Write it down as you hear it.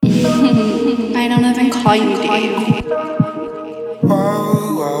Tiny Dave. Whoa,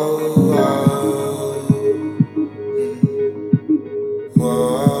 whoa, whoa.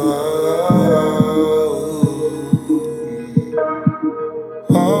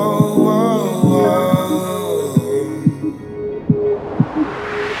 Whoa, whoa,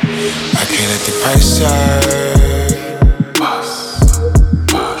 I can't let the pressure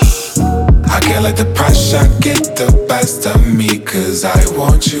I can't let the pressure get the best of me, 'cause I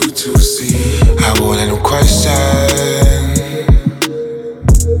want you to see I won't let them question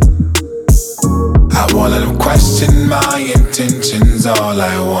I won't let them question my intentions. All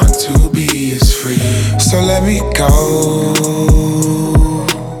I want to be is free. So let me go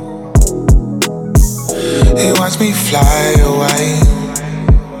and watch me fly away.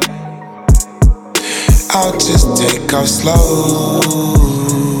 I'll just take off slow,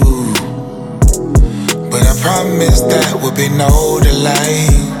 but I promise that will be no delay.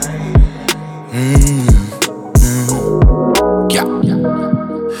 Yeah.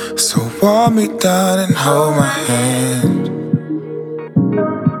 So hold me down and hold my hand.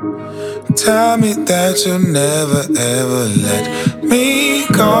 Tell me that you'll never ever let me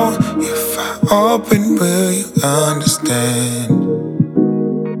go. If I open, will you understand?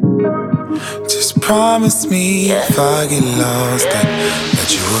 Just promise me if I get lost that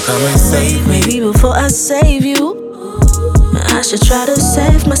you will come and save me. Maybe before I save you, I should try to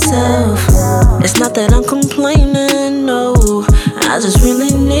save myself. It's not that I'm complaining, no, I just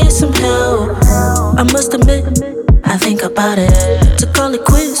really need some help. I must admit, I think about it, to call it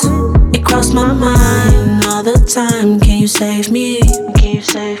quits. It crossed my mind all the time. Can you save me? Can you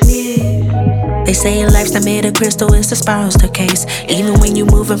save me? They say life's not made of crystal, it's a spiral staircase. Even when you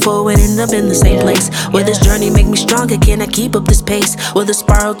moving forward, end up in the same place. Will this journey make me stronger? Can I keep up this pace? Will the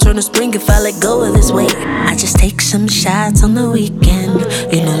spiral turn to spring if I let go of this weight? I just take some shots on the weekend.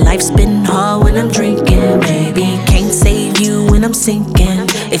 You know life's been hard when I'm drinking. Baby, can't save you when I'm sinking.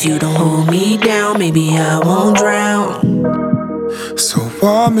 If you don't hold me down, maybe I won't drown. So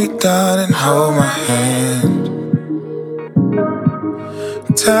hold me down and hold my hand.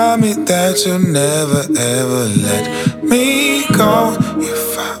 Tell me that you'll never ever let me go.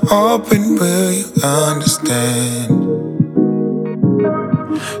 If I open, will you understand?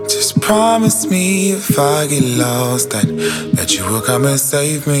 Just promise me if I get lost that you will come and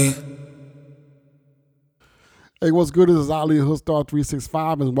save me. Hey, what's good? This is Ali Hoodstar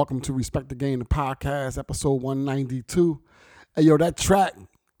 365, and welcome to Respect the Game, the podcast, episode 192. Hey, yo, that track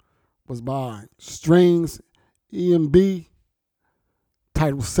was by Strings EMB,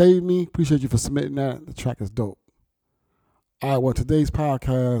 titled Save Me. Appreciate you for submitting that. The track is dope. All right, well, today's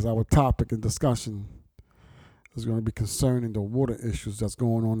podcast, our topic and discussion is going to be concerning the water issues that's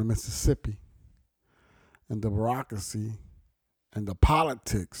going on in Mississippi and the bureaucracy and the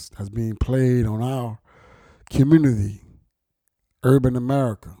politics that's being played on our community, urban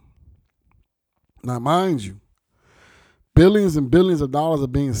America. Now, mind you, billions and billions of dollars are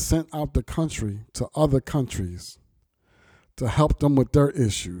being sent out the country to other countries to help them with their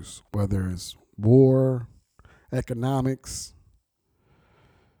issues, whether it's war, economics,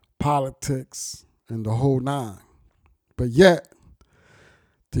 politics, and the whole nine. But yet,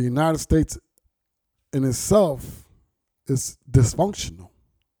 the United States in itself is dysfunctional.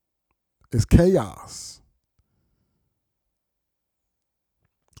 It's chaos.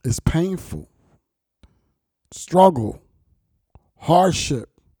 It's painful. Struggle, hardship,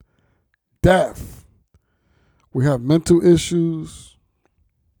 death. We have mental issues,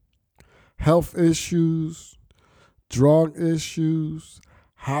 health issues, drug issues,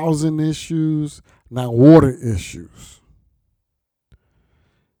 housing issues, now water issues.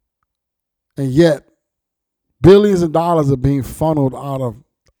 And yet, billions of dollars are being funneled out of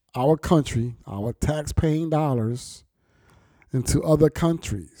our country, our tax-paying dollars, into other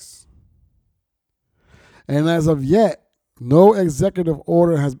countries. And as of yet, no executive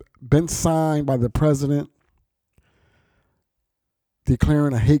order has been signed by the president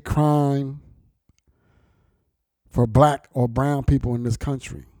declaring a hate crime for black or brown people in this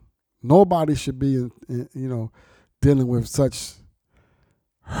country. Nobody should be, dealing with such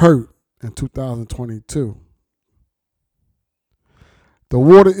hurt in 2022. The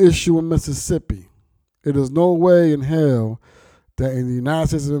water issue in Mississippi. It is no way in hell that in the United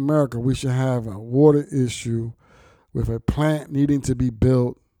States of America we should have a water issue with a plant needing to be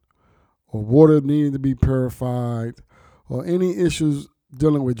built or water needing to be purified or any issues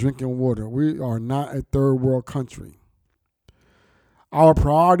dealing with drinking water. We are not a third world country. Our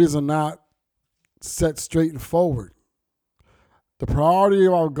priorities are not set straight and forward. The priority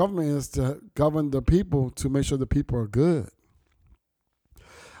of our government is to govern the people to make sure the people are good.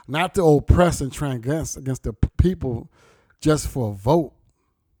 not to oppress and transgress against the people just for a vote.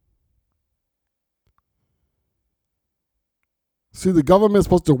 See, the government is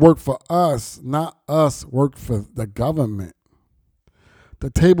supposed to work for us, not us work for the government. The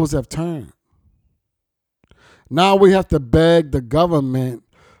tables have turned. Now we have to beg the government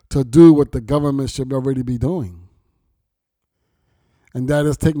to do what the government should already be doing. And that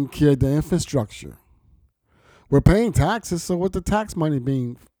is taking care of the infrastructure. We're paying taxes, so what's the tax money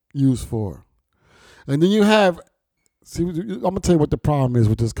being used for? And then you have, see, I'm going to tell you what the problem is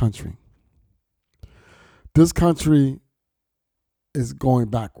with this country. This country is going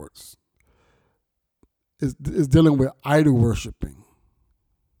backwards. It's dealing with idol worshiping.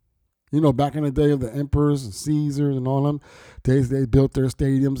 You know, back in the day of the emperors and Caesars and all them, they built their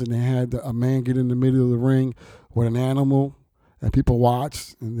stadiums and they had a man get in the middle of the ring with an animal and people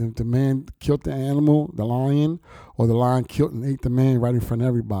watched. And then the man killed the animal, the lion, or the lion killed and ate the man right in front of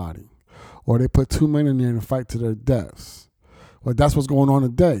everybody. Or they put two men in there and fight to their deaths. Well, that's what's going on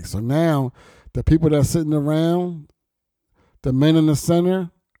today. So now the people that are sitting around, the men in the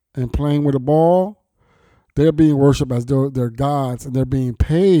center and playing with a ball, they're being worshipped as their gods, and they're being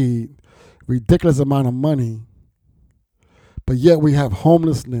paid ridiculous amount of money. But yet we have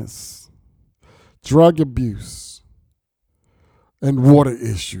homelessness, drug abuse, and water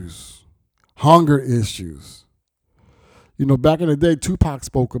issues, hunger issues. You know, back in the day, Tupac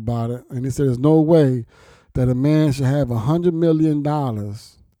spoke about it, and he said there's no way that a man should have $100 million,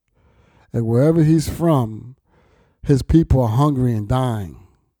 and wherever he's from, his people are hungry and dying.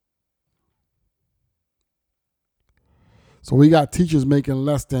 So we got teachers making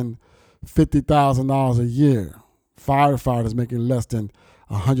less than $50,000 a year. Firefighters making less than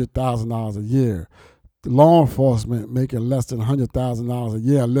 $100,000 a year. Law enforcement making less than $100,000 a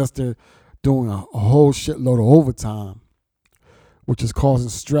year unless they're doing a whole shitload of overtime, which is causing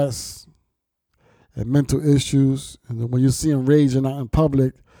stress and mental issues. And when you see them raging out in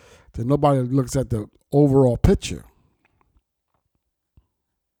public, then nobody looks at the overall picture.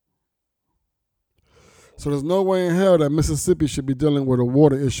 So there's no way in hell that Mississippi should be dealing with a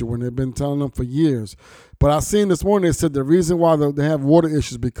water issue when they've been telling them for years. But I seen this morning, they said the reason why they have water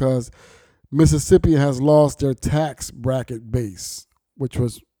issues because Mississippi has lost their tax bracket base, which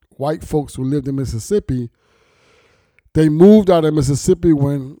was white folks who lived in Mississippi. They moved out of Mississippi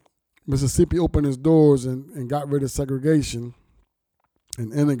when Mississippi opened its doors and got rid of segregation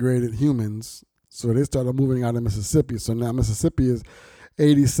and integrated humans. So they started moving out of Mississippi. So now Mississippi is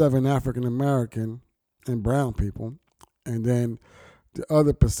 87 African American and brown people, and then the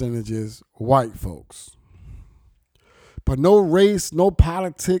other percentage is white folks. But no race, no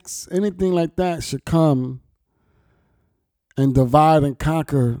politics, anything like that should come and divide and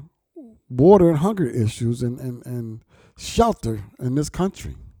conquer water and hunger issues and shelter in this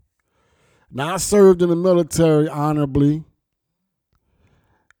country. Now, I served in the military honorably,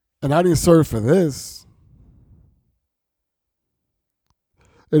 and I didn't serve for this.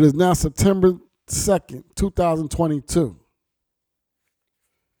 It is now September 2nd, 2022.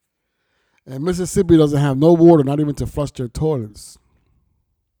 And Mississippi doesn't have no water, not even to flush their toilets,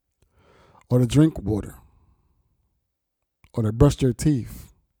 or to drink water, or to brush their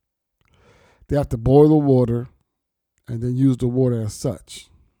teeth. They have to boil the water and then use the water as such.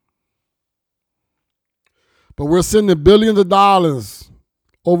 But we're sending billions of dollars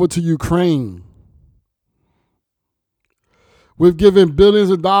over to Ukraine. We've given billions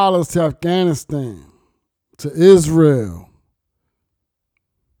of dollars to Afghanistan, to Israel.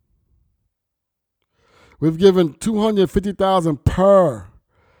 We've given $250,000 per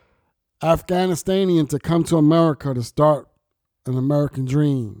Afghanistanian to come to America to start an American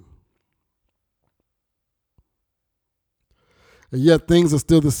dream. And yet things are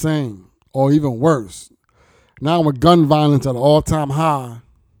still the same, or even worse. Now with gun violence at an all-time high,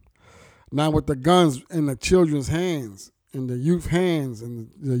 now with the guns in the children's hands, in the youth hands,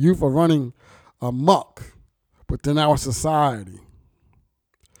 and the youth are running amok within our society.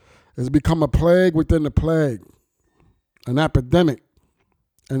 It's become a plague within the plague, an epidemic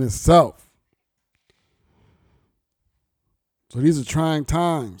in itself. So these are trying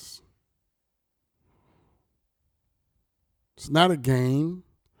times. It's not a game.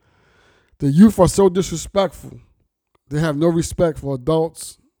 The youth are so disrespectful. They have no respect for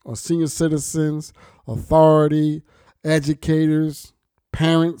adults or senior citizens, authority, educators,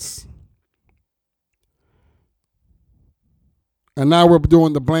 parents. And now we're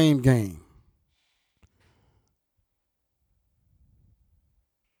doing the blame game.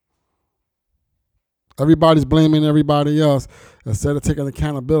 Everybody's blaming everybody else instead of taking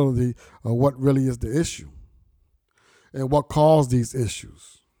accountability of what really is the issue and what caused these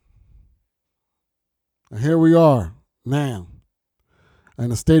issues. And here we are now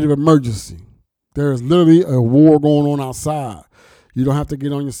in a state of emergency. There is literally a war going on outside. You don't have to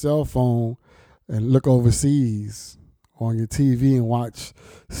get on your cell phone and look overseas on your TV and watch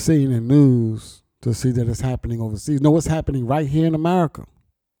CNN News to see that it's happening overseas. No, it's happening right here in America.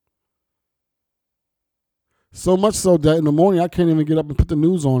 So much so that in the morning I can't even get up and put the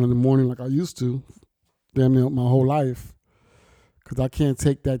news on in the morning like I used to, damn near my whole life, because I can't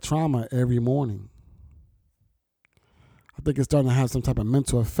take that trauma every morning. I think it's starting to have some type of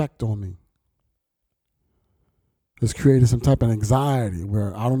mental effect on me. It's created some type of anxiety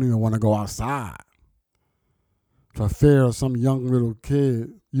where I don't even want to go outside for fear of some young little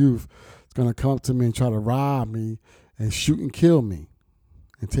youth is going to come up to me and try to rob me and shoot and kill me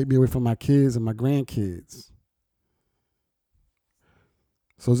and take me away from my kids and my grandkids.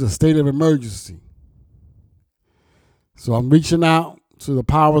 So it's a state of emergency. So I'm reaching out to the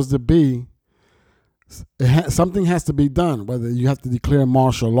powers that be. Something has to be done, whether you have to declare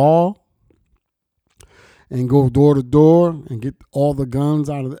martial law and go door to door and get all the guns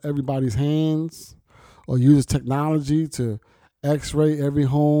out of everybody's hands, or use technology to x-ray every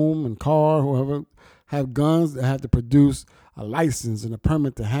home and car, whoever have guns, they have to produce a license and a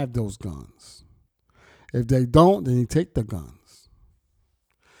permit to have those guns. If they don't, then you take the guns.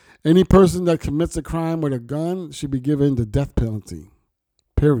 Any person that commits a crime with a gun should be given the death penalty,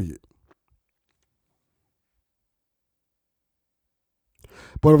 period.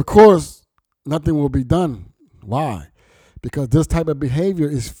 But of course, nothing will be done. Why? Because this type of behavior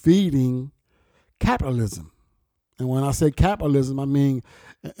is feeding capitalism. And when I say capitalism, I mean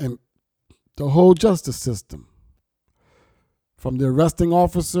the whole justice system. From the arresting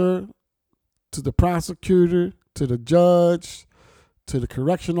officer to the prosecutor to the judge to the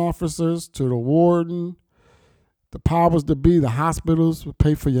correction officers to the warden, the powers that be, the hospitals will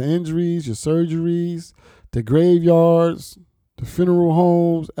pay for your injuries, your surgeries, the graveyards, the funeral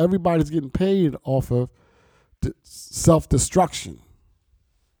homes. Everybody's getting paid off of self-destruction.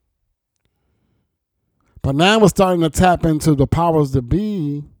 But now we're starting to tap into the powers that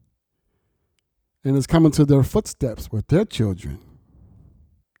be, and it's coming to their footsteps with their children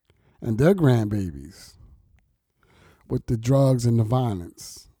and their grandbabies with the drugs and the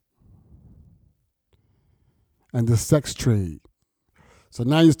violence and the sex trade. So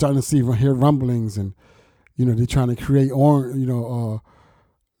now you're starting to hear rumblings, and they're trying to create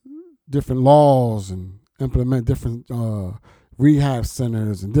different laws and implement different rehab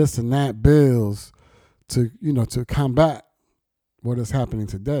centers and this and that bills to combat what is happening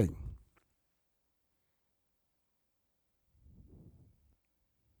today.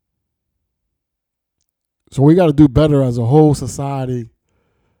 So we got to do better as a whole society,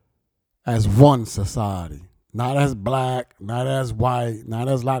 as one society, not as black, not as white, not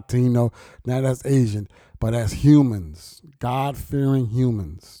as Latino, not as Asian, but as humans, God-fearing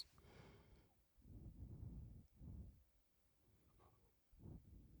humans.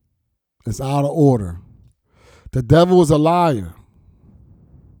 It's out of order. The devil is a liar.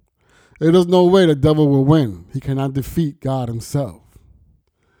 There is no way the devil will win. He cannot defeat God himself.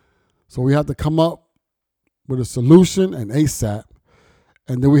 So we have to come up with a solution, and ASAP.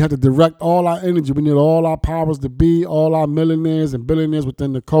 And then we have to direct all our energy. We need all our powers to be, all our millionaires and billionaires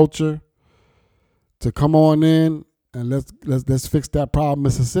within the culture to come on in and let's fix that problem.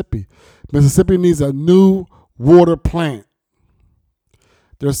 Mississippi needs a new water plant.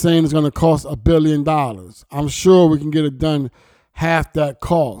 They're saying it's going to cost $1 billion. I'm sure we can get it done half that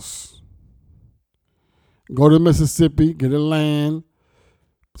cost. Go to Mississippi, get a land,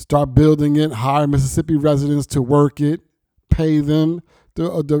 start building it, hire Mississippi residents to work it, pay them the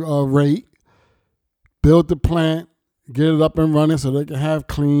rate, build the plant, get it up and running so they can have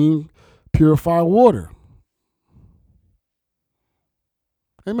clean, purified water.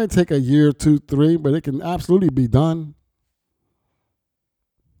 It may take a year, 2, 3, but it can absolutely be done.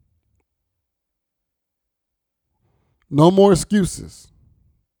 No more excuses.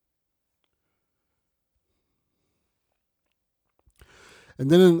 And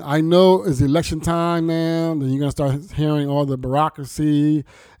then I know it's election time now. Then you're going to start hearing all the bureaucracy.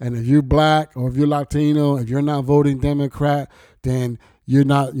 And if you're black or if you're Latino, if you're not voting Democrat, then you're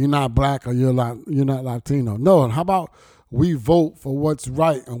not black or you're not Latino. No, how about we vote for what's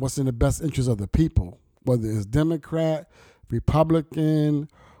right and what's in the best interest of the people, whether it's Democrat, Republican,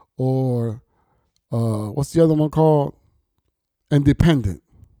 or what's the other one called? Independent.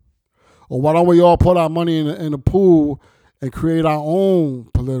 Or why don't we all put our money in a pool and create our own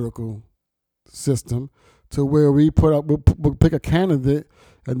political system to where we'll pick a candidate,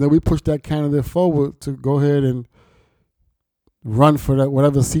 and then we push that candidate forward to go ahead and run for that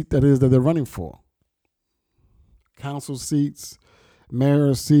whatever seat that is that they're running for. council seats,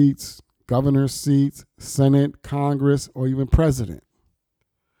 mayor seats, governor seats, Senate, Congress, or even president.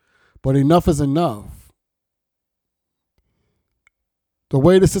 But enough is enough. The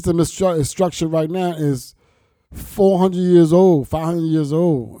way the system is structured right now is 400 years old, 500 years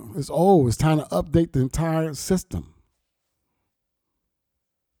old. It's old. It's time to update the entire system.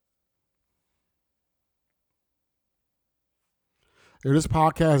 This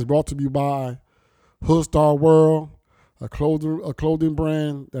podcast is brought to you by Hoodstar World, a clothing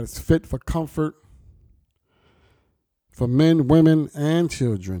brand that's fit for comfort for men, women, and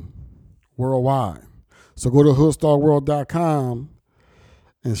children worldwide. So go to hoodstarworld.com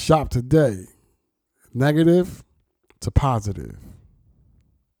and shop today. Negative to positive.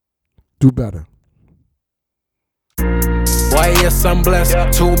 Do better. Why yes, I'm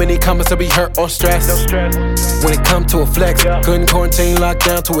blessed. Too many comments to be hurt or stressed. When it come to a flex, couldn't quarantine, lock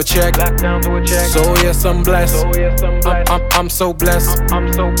down to a check. So yes, I'm blessed. I'm so blessed.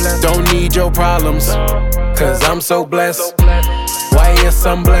 Don't need your problems, cause I'm so blessed. Why yes,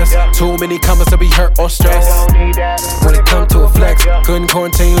 I'm blessed. Too many comments to be hurt or stressed. When it come to a flex, couldn't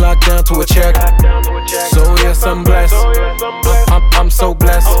quarantine, lock down to a check. So yes, I'm blessed. I'm so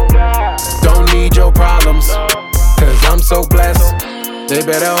blessed. Don't need your problems, cause I'm so blessed. They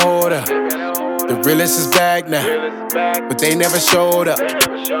better hold up. The realest is back now, but they never showed up.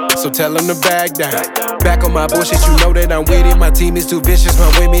 So tell them to back down. Back on my bullshit, you know that I'm with it. My team is too vicious, my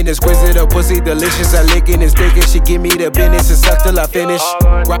women exquisite. Her pussy delicious, I lickin' and stickin'. She give me the business and suck till I finish.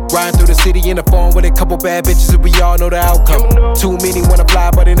 Riding through the city in the phone with a couple bad bitches, and we all know the outcome. Too many wanna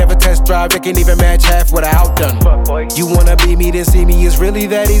fly, but they never test drive. They can't even match half what I outdone. You wanna be me, then see me. It's really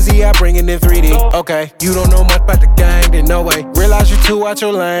that easy, I bring it in 3D. Okay, you don't know much about the gang, then no way. Realize you too out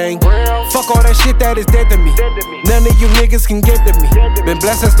your lane. Fuck all that shit that is dead to me. None of you niggas can get to me. Been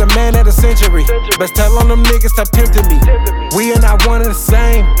blessed as the man of the century. Best tell on them niggas stop tempting me. We are not one and the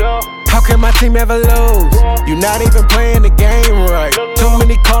same. How can my team ever lose? You not even playing the game right. Too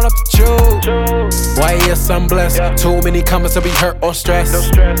many call up to choose. Why yes, I'm blessed. Too many comments to be hurt or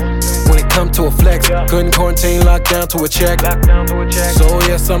stressed. When it come to a flex, couldn't quarantine, lock down to a check. So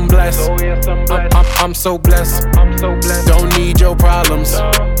yes, I'm blessed. I'm so blessed. Don't need your problems,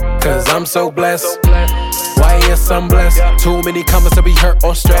 cause I'm so blessed. Why yes, I'm blessed. Too many comments to be hurt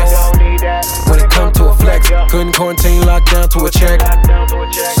or stressed. When it come to a flex, couldn't quarantine, lock down to a check.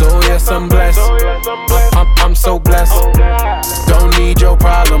 So yes, I'm blessed. I'm so blessed. Don't need your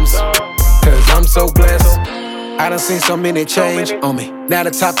problems, cause I'm so blessed. I done seen so many change on me. Now the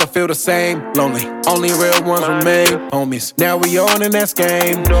top don't feel the same. Lonely, only real ones remain homies. Now we on in that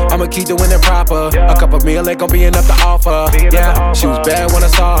game. I'ma keep doing it proper. A couple meal ain't gon' be enough to offer. Yeah, she was bad when I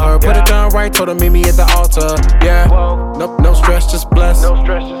saw her. Put it down right, told her meet me at the altar. Yeah, no stress, just blessed.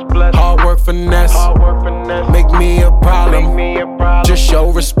 Hard work, finesse. Make me a problem. Just show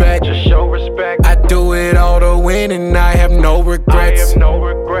respect. I do it all to win and I have no regrets.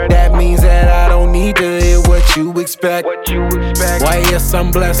 That means that I don't need to hear what you expect. Why yes,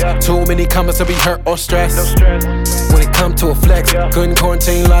 I'm blessed. Too many comments to be hurt or stressed. When it come to a flex, couldn't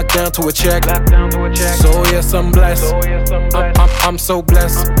quarantine, lock down to a check. So yes, I'm blessed. I'm so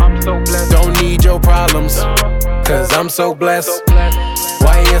blessed. Don't need your problems, cause I'm so blessed.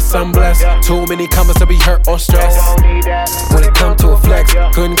 Why yes, I'm blessed. Too many comments to be hurt or stressed. When it come to a flex,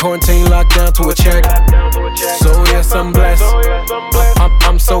 couldn't quarantine, lock down to a check. So yes, I'm blessed.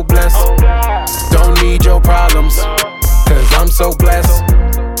 I'm so blessed. Don't need your problems, cause I'm so blessed.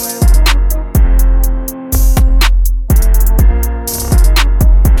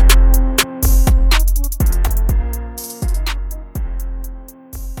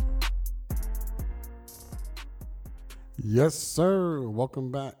 Yes, sir.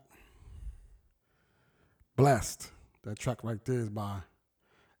 Welcome back. Blessed. That track right there is by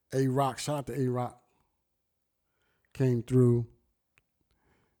A-Rock. Shout out to A-Rock. Came through.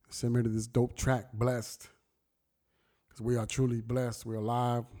 Sent me to this dope track, Blessed. Because we are truly blessed. We're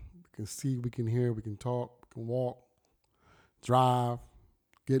alive. We can see, we can hear, we can talk, we can walk, drive,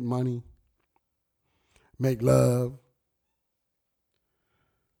 get money, make love.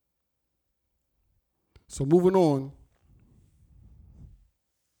 So moving on.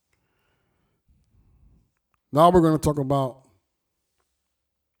 Now we're going to talk about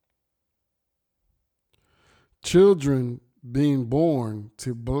children being born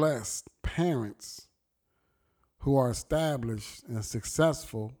to blessed parents who are established and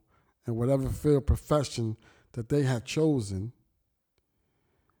successful in whatever field profession that they have chosen,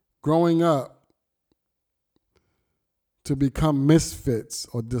 growing up to become misfits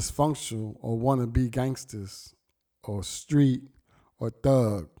or dysfunctional or wannabe gangsters or street or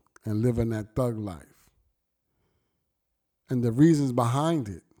thug and living that thug life. and the reasons behind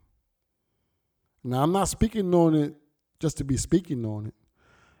it. Now, I'm not speaking on it just to be speaking on it.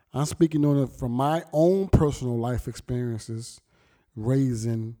 I'm speaking on it from my own personal life experiences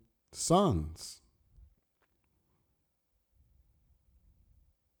raising sons.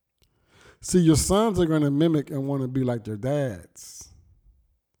 See, your sons are going to mimic and want to be like their dads.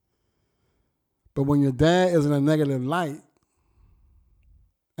 But when your dad is in a negative light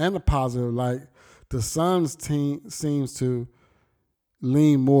and a positive light, the son's team seems to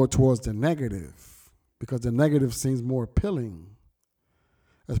lean more towards the negative because the negative seems more appealing,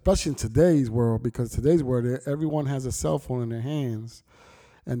 especially in today's world, because today's world, everyone has a cell phone in their hands,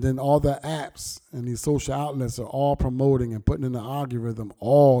 and then all the apps and these social outlets are all promoting and putting in the algorithm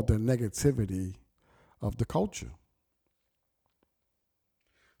all the negativity of the culture.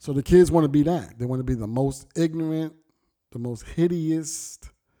 So the kids want to be that. They want to be the most ignorant, the most hideous,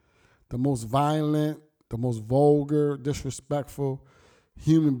 the most violent, the most vulgar, disrespectful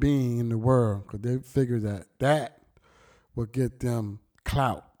human being in the world, because they figure that would get them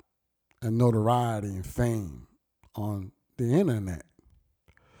clout and notoriety and fame on the internet.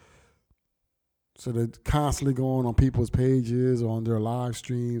 So they're constantly going on people's pages or on their live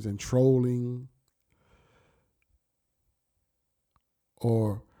streams and trolling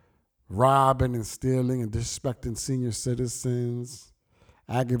or robbing and stealing and disrespecting senior citizens,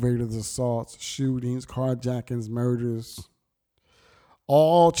 aggravated assaults, shootings, carjackings, murders,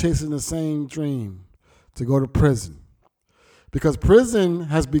 all chasing the same dream, to go to prison. Because prison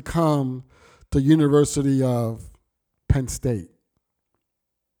has become the University of Penn State,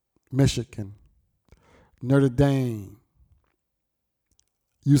 Michigan, Notre Dame,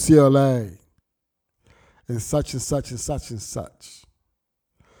 UCLA, and such and such and such and such.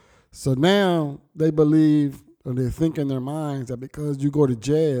 So now they believe, or they think in their minds, that because you go to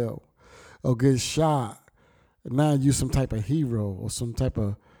jail or get shot, now you're some type of hero or some type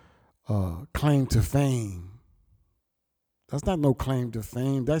of claim to fame. That's not no claim to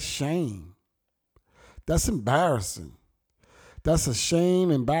fame. That's shame. That's embarrassing. That's a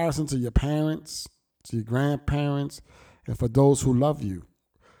shame, embarrassing to your parents, to your grandparents, and for those who love you.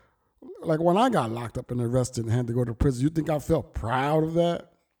 Like when I got locked up and arrested and had to go to prison, you think I felt proud of that?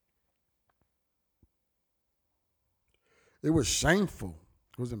 It was shameful.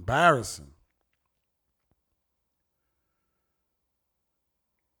 It was embarrassing.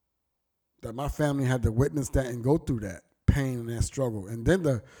 That my family had to witness that and go through that pain and that struggle. And then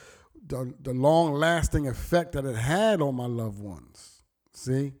the long-lasting effect that it had on my loved ones.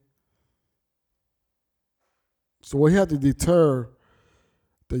 See? So we have to deter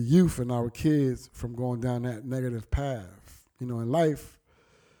the youth and our kids from going down that negative path. You know, in life,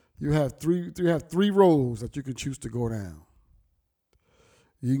 you have three roads that you can choose to go down.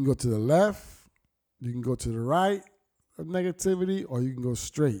 You can go to the left, you can go to the right of negativity, or you can go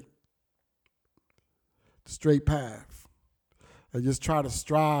straight path. And just try to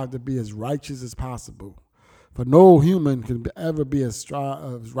strive to be as righteous as possible. For no human can ever be as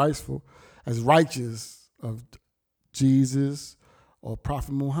righteous of Jesus or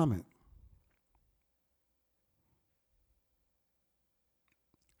Prophet Muhammad.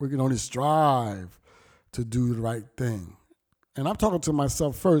 We can only strive to do the right thing. And I'm talking to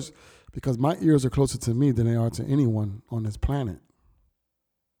myself first because my ears are closer to me than they are to anyone on this planet.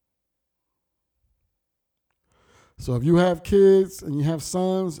 So if you have kids and you have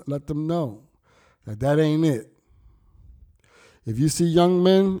sons, let them know that ain't it. If you see young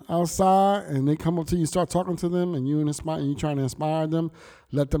men outside and they come up to you, start talking to them, and you're trying to inspire them,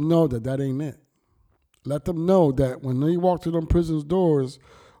 let them know that ain't it. Let them know that when they walk through them prison's doors,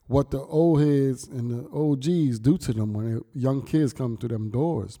 what the old heads and the OGs do to them when young kids come through them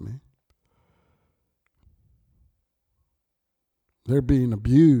doors, man. They're being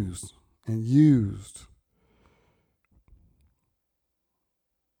abused and used.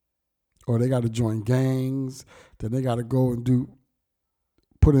 Or they got to join gangs, then they got to go and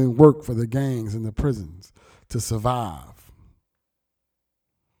put in work for the gangs in the prisons to survive.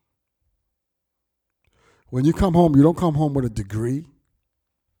 When you come home, you don't come home with a degree.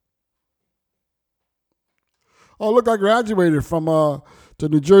 Oh, look, I graduated from the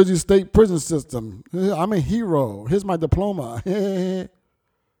New Jersey State prison system. I'm a hero. Here's my diploma.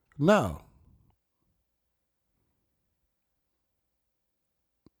 No.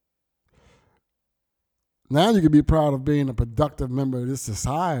 Now you can be proud of being a productive member of this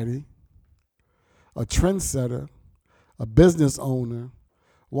society, a trendsetter, a business owner,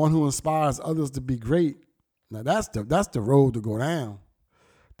 one who inspires others to be great. Now that's the road to go down.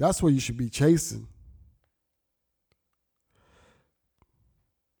 That's what you should be chasing.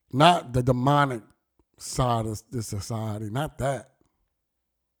 Not the demonic side of this society, not that.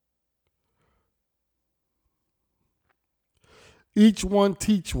 Each one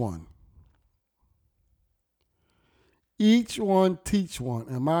teach one. Each one teach one.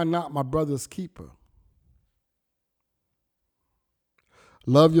 Am I not my brother's keeper?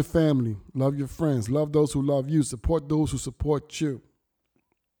 Love your family. Love your friends. Love those who love you. Support those who support you.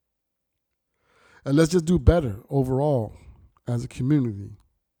 And let's just do better overall as a community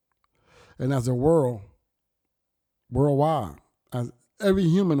and as a worldwide, as every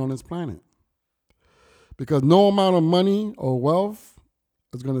human on this planet. Because no amount of money or wealth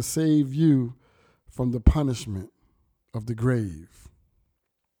is going to save you from the punishment of the grave.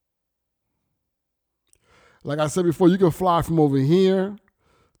 Like I said before, you can fly from over here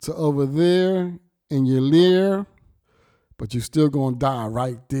to over there in your lair, but you're still going to die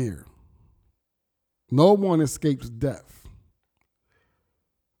right there. No one escapes death.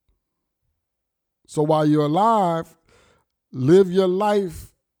 So while you're alive, live your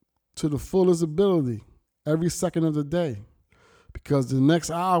life to the fullest ability every second of the day, because the next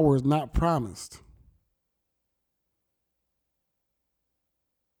hour is not promised.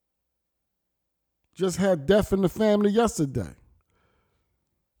 Just had death in the family yesterday.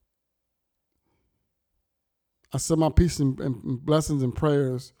 I said my peace and blessings and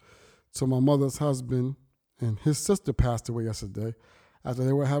prayers to my mother's husband, and his sister passed away yesterday after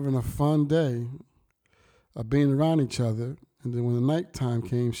they were having a fun day of being around each other. And then when the nighttime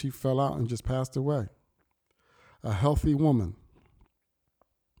came, she fell out and just passed away. A healthy woman.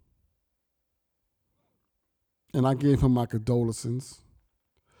 And I gave him my condolences.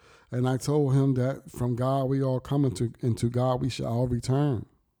 And I told him that from God we all come into God we shall all return.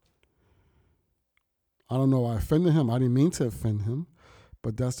 I don't know, I offended him. I didn't mean to offend him,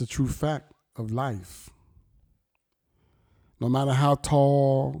 but that's the true fact of life. No matter how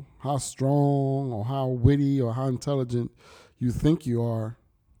tall, how strong, or how witty, or how intelligent you think you are,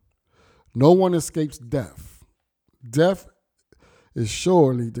 no one escapes death. Death is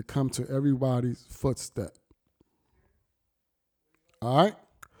surely to come to everybody's footstep. All right?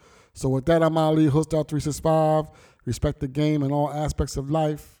 So with that, I'm Ali, Hoodstar 365. Respect the game in all aspects of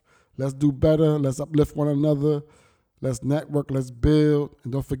life. Let's do better. Let's uplift one another. Let's network. Let's build.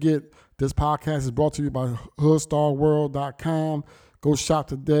 And don't forget, this podcast is brought to you by hoodstarworld.com. Go shop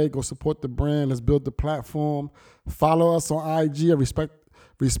today. Go support the brand. Let's build the platform. Follow us on IG at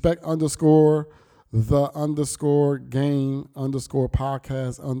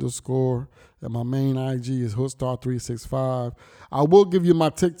respect_the_game_podcast_ and my main IG is Hoodstar365. I will give you my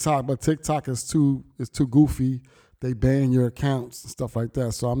TikTok, but TikTok is too goofy. They ban your accounts and stuff like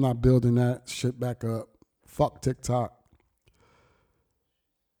that, so I'm not building that shit back up. Fuck TikTok.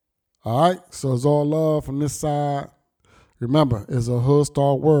 All right, so it's all love from this side. Remember, it's a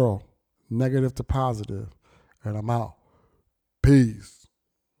Hoodstar world, negative to positive, and I'm out. Peace.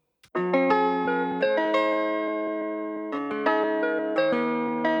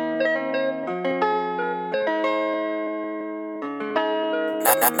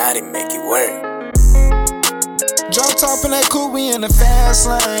 Now they make it work. Drop top in that coupe, we in the fast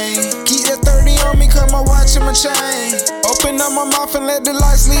lane. Keep that 30 on me, cause my watch and my chain. Open up my mouth and let the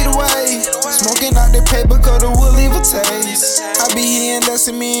lights lead the way. Smoking out the paper, cause the wood leave a taste. I be here and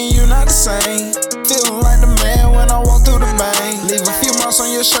that's me and you not the same. Feeling like the man when I walk through the bank. Leave a few marks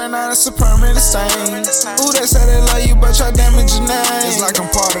on your shirt, now that's a permanent stain. Ooh, they say they love you, but try damage your name. It's like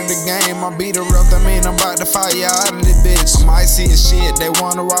I'm part of the game, I beat her up, that mean I'm about to fire you out of this bitch. I'm icy as shit, they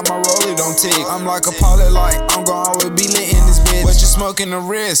wonder why my rollie don't tick. I'm like a poly light, I'm gon' always be lit in this bitch. But you smoking the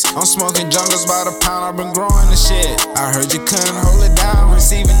wrist, I'm smoking jungles by the pound, I've been growing the shit. I heard you couldn't hold it down,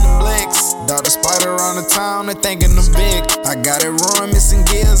 receiving the blicks. Dog the spider around the town, they thinking I'm big. I got it ruined, missing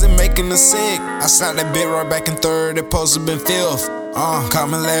gears and making her sick. I slapped that bit right back in third, it supposed to been filth. Call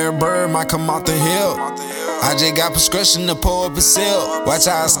me Larry Bird, might come off the hill. I just got prescription to pull up a silk. Watch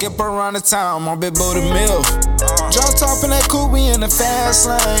how I skip around the town, my big booty milf. Drop top in that coupe, we in the fast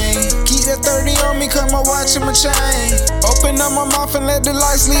lane. Keep that 30 on me, cause my watch and my chain. Open up my mouth and let the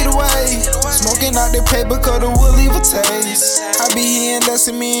lights lead the way. Smoking out the paper, cause the wood leave a taste. I be here and that's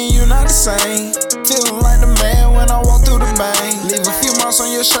me and you not the same. Feeling like the man when I walk through the bank. Leave a few marks on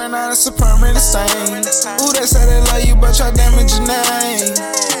your shirt, now that's a permanent stain. Ooh, they say they love you, but try damage your name.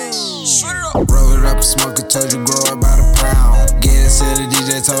 Roll it up and smoke it, told you grow up by the pound. Get it to the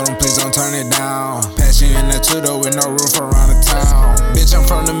DJ, told him please don't turn it down. Pass you in that two-door with no roof around the town. Bitch, I'm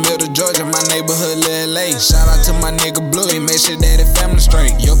from the middle of Georgia, my neighborhood little LA. Shout out to my nigga Blue, he make sure that it family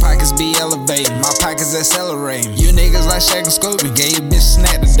straight. Your pockets be elevating, my pockets accelerating. You niggas like Shaq and Scooby, gave your bitch a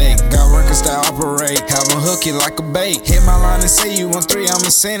snack today. Got records that operate, have them hook you like a bait. Hit my line and say you want 3,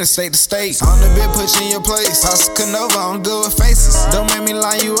 I'ma send it state to state. On the bit, put you in your place. Pasta Canova, I'm good with faces. Don't make me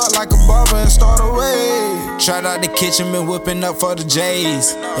line you up like a barber and start away. Tried out the kitchen, been whipping up for the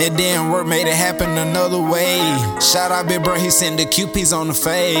J's. It didn't work, made it happen another way. Shout out Big Bro, he send the QPs on the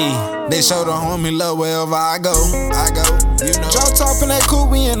fade. They show the homie love wherever I go, you know. Drop top in that coupe,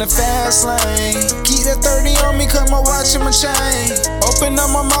 we in the fast lane. Keep that 30 on me, cause my watch and my chain. Open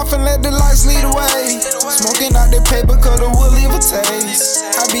up my mouth and let the lights lead the way. Smoking out that paper, cause the wood leave a taste.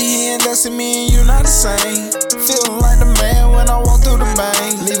 I be here and that's me and you not the same. Feeling like the man when I walk through the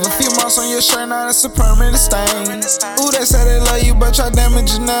bank. Leave a few marks on your shirt, now that's a permanent stain. Ooh, they say they love you, but try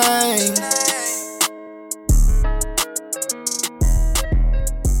damage your name.